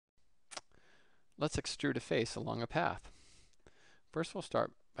Let's extrude a face along a path. First we'll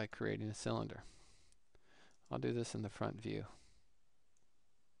start by creating a cylinder. I'll do this in the front view.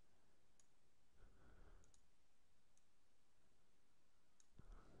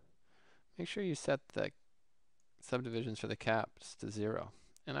 Make sure you set the subdivisions for the caps to 0.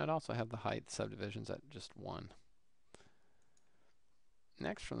 And I'd also have the height subdivisions at just 1.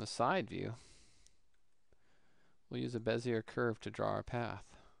 Next, from the side view, we'll use a Bezier curve to draw our path.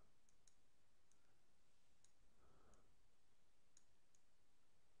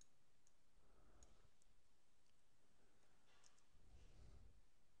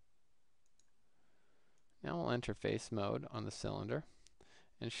 Now we'll enter face mode on the cylinder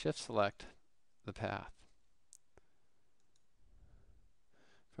and shift select the path.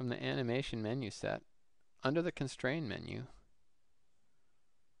 From the animation menu set, under the constrain menu,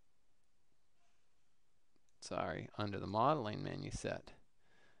 under the modeling menu set,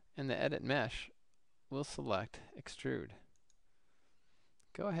 and the edit mesh, we'll select extrude.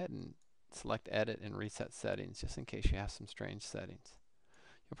 Go ahead and select edit and reset settings just in case you have some strange settings.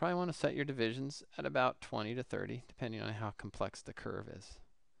 You'll probably want to set your divisions at about 20 to 30 depending on how complex the curve is.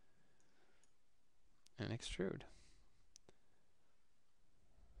 And extrude.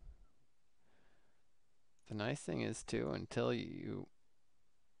 The nice thing is too, until you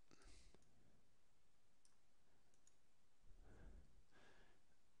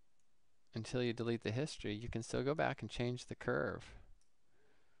delete the history, you can still go back and change the curve.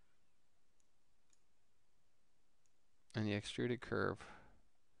 And the extruded curve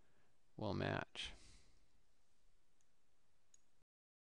will match.